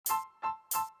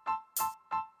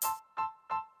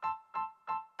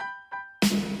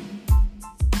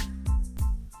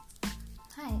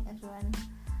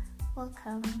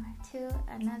welcome to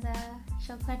another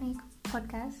Shopanic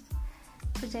podcast.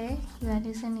 Today you are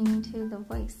listening to the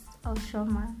voice of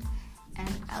Shoma,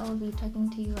 and I will be talking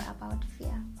to you about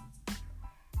fear.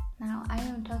 Now, I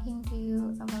am talking to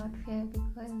you about fear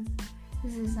because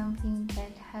this is something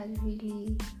that has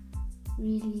really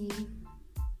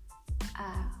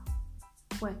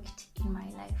worked in my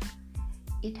life.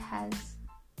 It has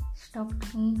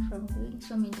stopped me from doing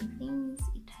so many things.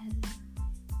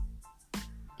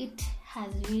 It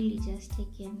has really just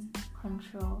taken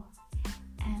control,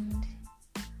 and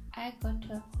I got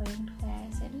to a point where I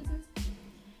said,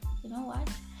 you know what?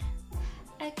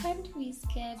 I can't be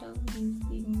scared of these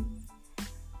things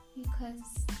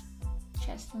because,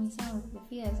 trust me, some of the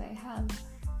fears I have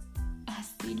are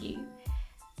silly.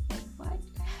 Like,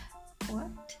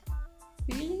 what?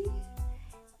 Really?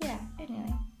 Yeah,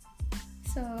 anyway.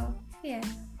 So, fear.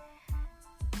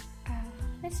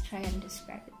 Let's try and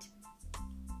describe it.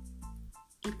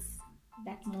 It's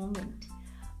that moment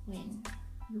when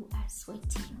you are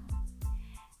sweating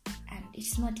and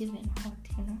it's not even hot,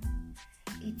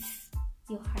 It's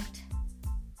your heart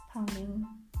pounding.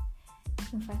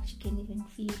 In fact, you can even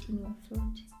feel it in your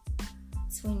throat.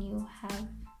 It's when you have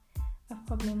a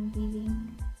problem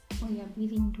breathing or you're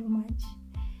breathing too much.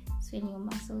 It's when your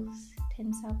muscles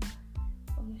tense up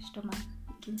or your stomach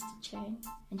begins to churn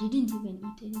and you didn't even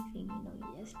eat anything,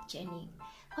 you're just churning.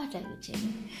 What are you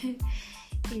churning?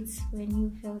 It's when you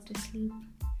fail to sleep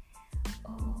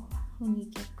or when you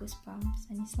get goosebumps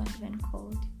and it's not even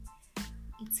cold.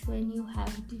 It's when you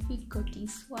have difficulty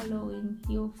swallowing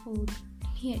your food,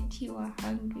 yet you are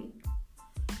hungry.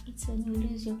 It's when you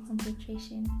lose your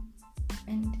concentration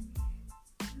and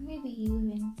maybe you're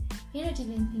not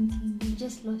even thinking, you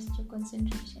just lost your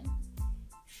concentration.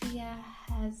 Fear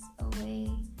has a way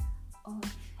of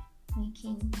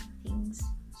making things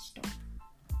stop.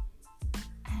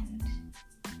 And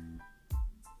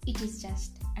it is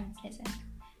just unpleasant.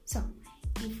 So,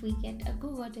 if we get a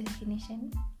Google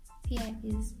definition, fear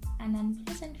is an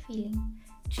unpleasant feeling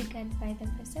triggered by the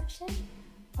perception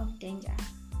of danger,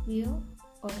 real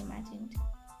or imagined.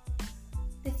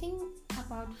 The thing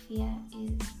about fear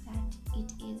is that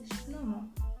it is normal.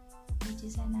 It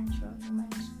is a natural human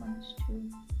response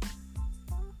to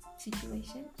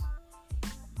situations.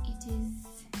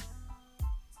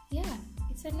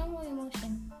 It's a normal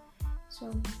emotion.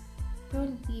 So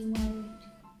don't be worried.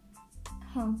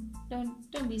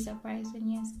 Don't be surprised when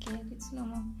you're scared. It's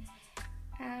normal.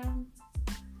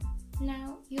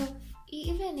 Now,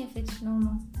 even if it's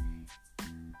normal,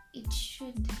 it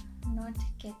should not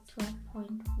get to a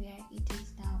point where it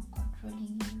is now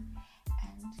controlling you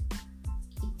and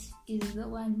it is the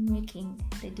one making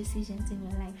the decisions in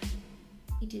your life.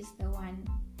 It is the one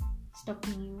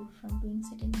stopping you from doing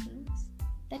certain things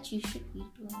that you should be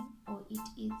doing, or it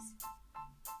is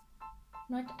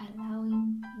not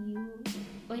allowing you,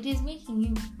 or it is making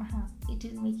you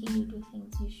do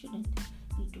things you shouldn't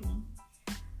be doing.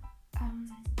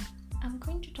 I'm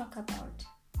going to talk about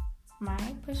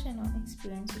my personal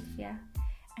experience with fear,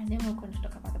 and then we're going to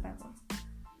talk about the Bible.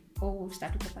 Or we'll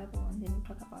start with the Bible and then we'll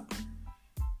talk about it.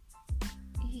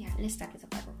 Yeah, let's start with the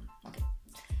Bible. Okay.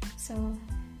 So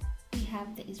we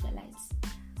have the Israelites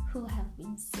who have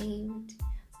been saved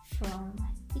from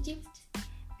Egypt,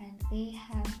 and they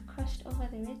have crossed over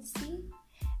the Red Sea,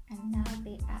 and now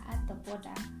they are at the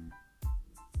border.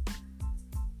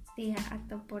 They're at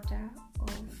the border.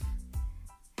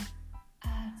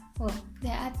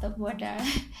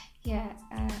 Yeah,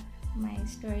 my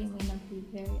story may not be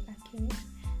very accurate,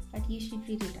 but you should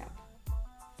read it up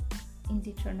in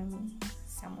Deuteronomy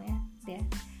somewhere there.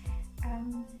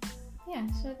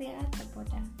 So they're at the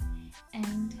border,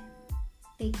 and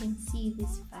they can see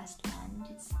this vast land.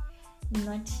 It's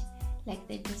not like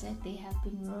the desert they have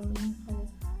been roaming for the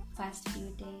past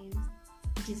few days.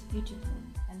 It is beautiful,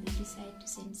 and they decide to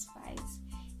send spies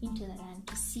into the land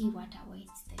to see what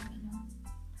awaits them,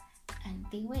 And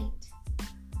they wait,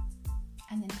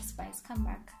 and then the spies come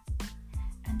back,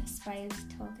 and the spies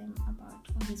tell them about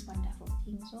all these wonderful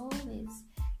things, all these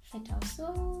fertile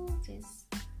soil.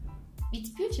 It's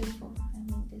beautiful.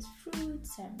 There's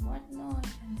fruits and whatnot,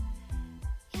 and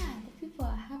the people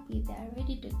are happy. They are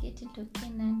ready to get into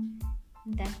Canaan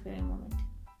in that very moment.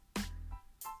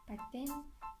 But then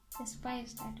the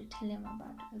spies start to tell them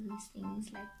about all these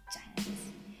things like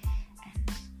giants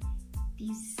and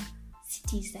these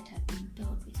cities that have been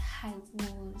built with high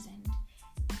walls and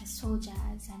the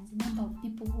soldiers and the number of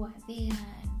people who are there,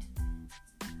 and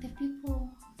the people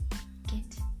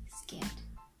get scared.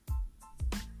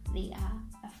 They are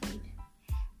afraid.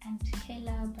 And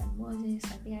Caleb and Moses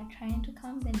are there trying to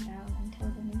calm them down and tell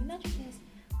them, you guys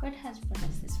God has brought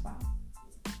us this far.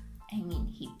 I mean,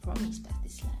 He promised us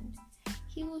this land.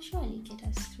 He will surely get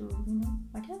us through,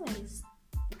 whatever is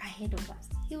ahead of us.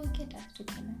 He will get us to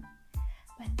Canaan.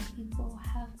 But the people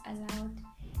have allowed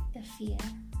the fear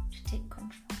to take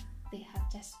control. They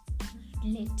have just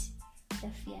let the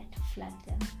fear to flood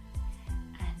them.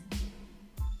 And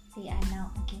they are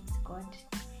now against God.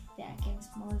 They're against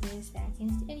Moses. They're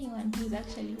against anyone who's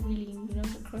actually willing,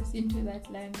 to cross into that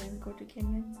land and go to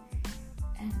Canaan.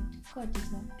 And God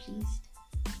is not pleased.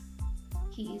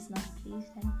 He is not pleased,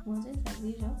 and Moses, as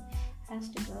usual, has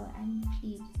to go and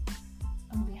plead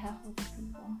on behalf of the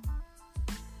people.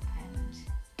 And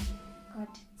God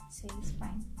says,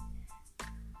 fine,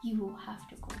 you will have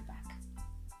to go back.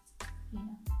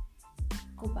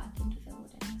 Go back into the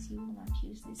wilderness. You will not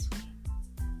use this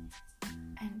way.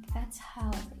 And that's how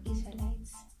the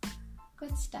Israelites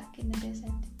got stuck in the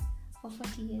desert for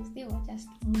 40 years. They were just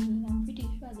moving. I'm pretty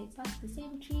sure they passed the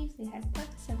same trees they had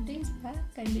passed some days back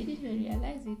and they didn't even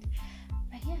realize it.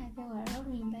 But yeah, they were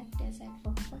roaming that desert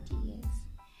for 40 years.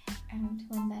 And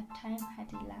when that time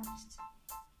had elapsed,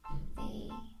 they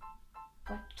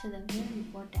got to the very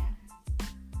border.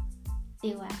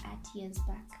 They were at years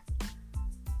back.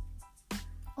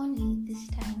 Only this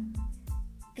time,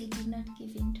 they did not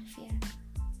give in to fear.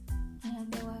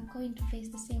 They were going to face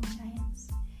the same giants,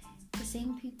 the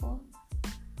same people.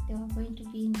 They were going to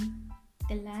be in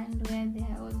the land where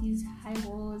there are all these high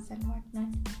walls and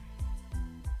whatnot.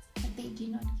 But they did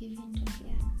not give in to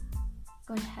fear.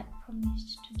 God had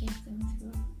promised to get them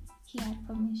through. He had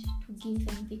promised to give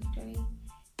them victory.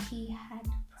 He had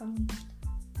promised,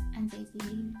 and they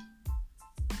believed,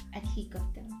 and He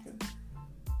got them through.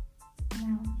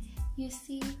 Now, you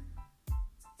see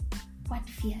what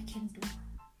fear can do.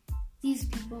 These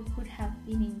people could have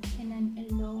been in Canaan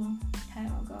a long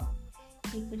time ago.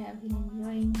 They could have been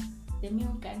enjoying the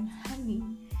milk and honey.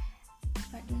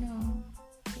 But no,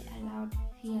 they allowed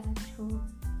fear to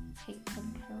take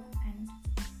control. And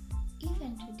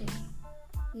even today,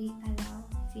 we allow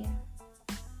fear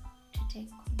to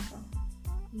take control.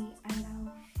 We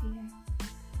allow fear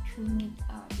to make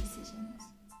our decisions.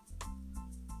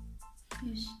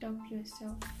 You stop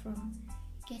yourself from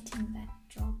getting that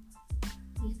job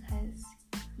because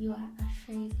you are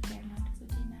afraid they're not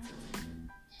good enough.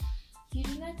 You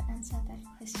do not answer that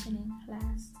question in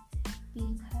class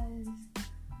because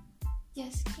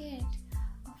you're scared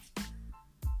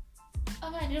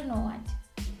of I don't know what.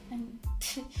 And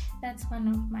that's one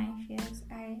of my fears.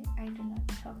 I do not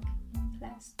talk in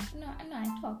class. No,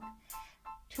 I talk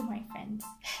to my friends,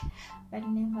 but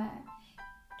never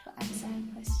to answer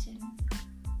a question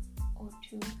or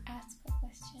to ask a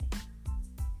question.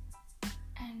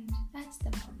 And that's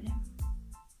the problem.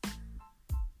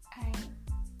 I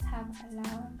have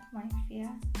allowed my fear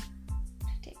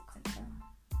to take control.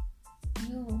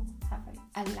 You have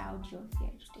allowed your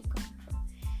fear to take control.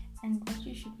 And what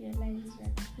you should realize is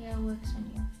that fear works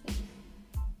on your faith.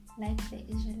 Like the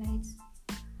Israelites,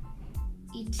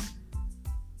 it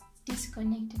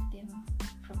disconnected them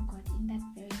from God in that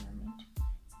very moment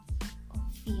of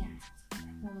fear,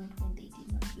 that moment when they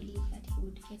did not believe that He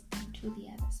would get them to the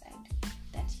other side,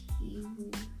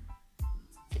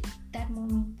 that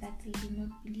moment that they did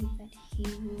not believe that He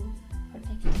will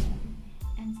protect them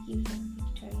and give them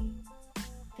victory.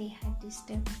 They had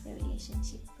disturbed the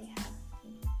relationship they have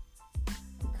with Him,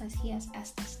 because He has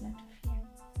asked us not to fear.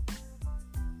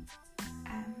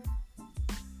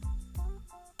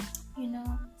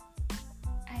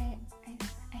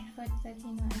 I thought that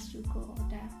as you grow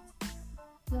older,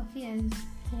 your fears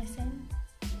lessen,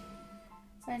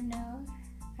 but no,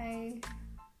 I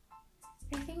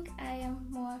think I am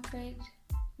more afraid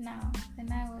now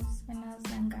than I was when I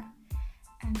was younger.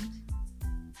 And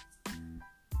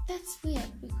that's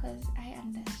weird because I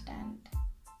understand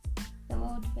the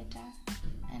world better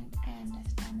and I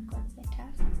understand God better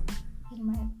in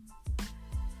my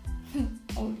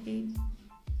old age.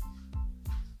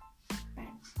 But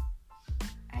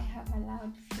I have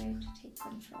allowed fear to take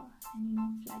control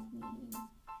and flood me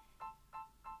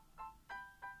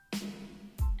in.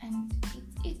 And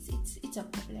it's a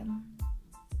problem.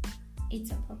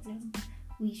 It's a problem.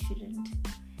 We shouldn't.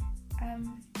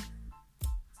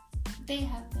 There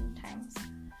have been times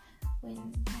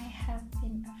when I have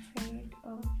been afraid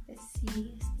of the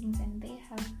serious things, and they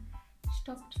have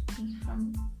stopped me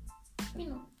from,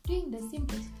 doing the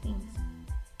simplest things.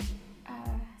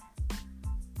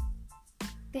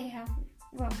 They have,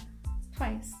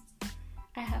 twice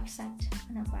I have sat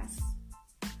on a bus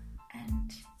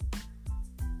and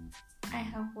I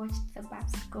have watched the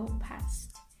bus go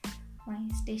past my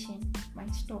station, my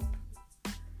stop,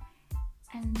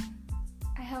 and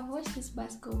I have watched this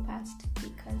bus go past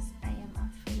because I am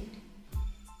afraid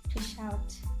to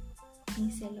shout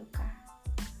Nise Luka,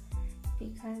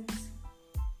 because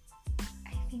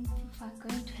I think people are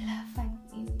going to laugh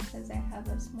at me because I have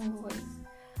a small voice,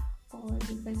 or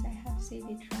because I have said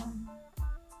it wrong.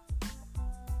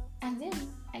 And then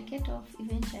I get off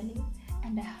eventually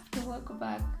and I have to walk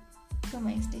back to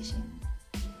my station.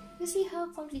 You see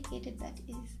how complicated that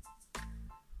is?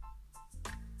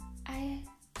 I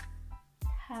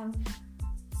have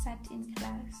sat in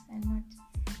class and not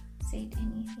said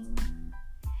anything,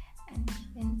 and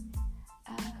then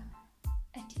a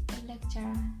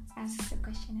lecturer asks a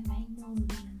question and I know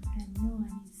no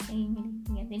one is saying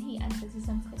anything, and then he answers his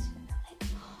own question. I'm like,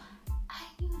 oh, I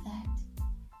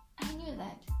knew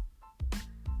that,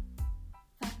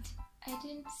 but I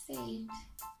didn't say it,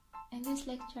 and this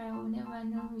lecturer will never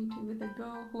know me to be the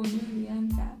girl who knew the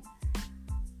answer.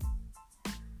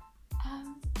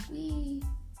 We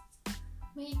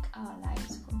make our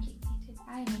lives complicated.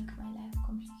 I make my life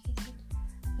complicated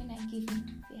when I give in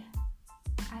to fear.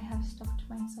 I have stopped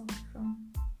myself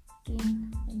from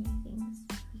doing many things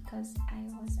because I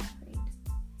was afraid.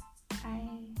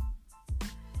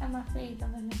 I'm afraid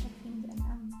of a lot of things, and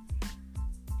I'm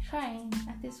trying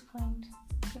at this point.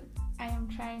 I am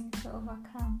trying to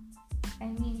overcome. I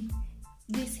mean,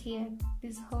 this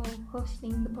whole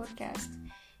hosting the podcast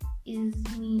is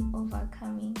me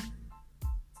overcoming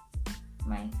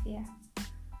my fear.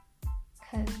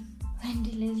 Because when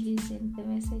Leslie sent the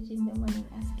message in the morning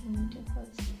asking me to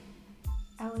host,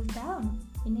 I was down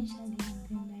initially, and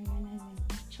then I realized,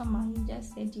 like, Choma, you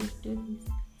just said you'd do this,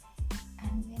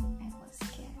 and then I was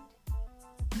scared.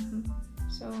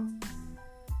 So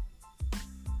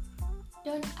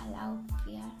don't allow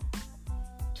fear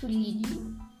to lead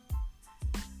you.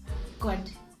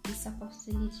 God is supposed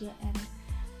to lead you, and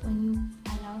when you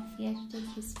allow fear to take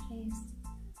his place,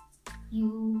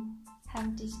 you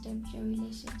have disturbed your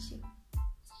relationship,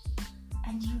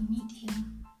 and you need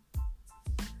him,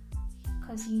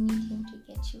 because you need him to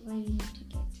get you where you need to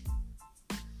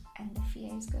get, and the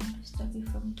fear is going to stop you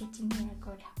from getting where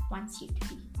God wants you to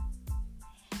be.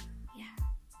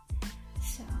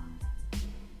 So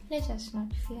let us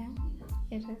not fear.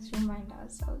 Let us remind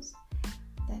ourselves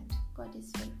that God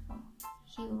is faithful.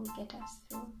 He will get us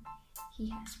through. He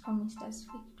has promised us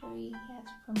victory. He has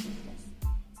promised us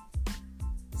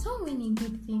so many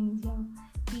good things.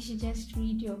 You should just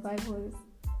read your Bibles.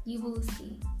 You will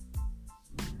see.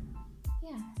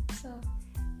 So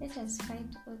let us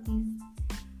fight all these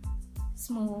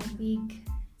small, big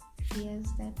fears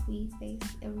that we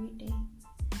face every day,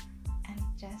 and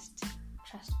just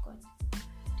trust God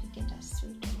to get us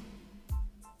through it all.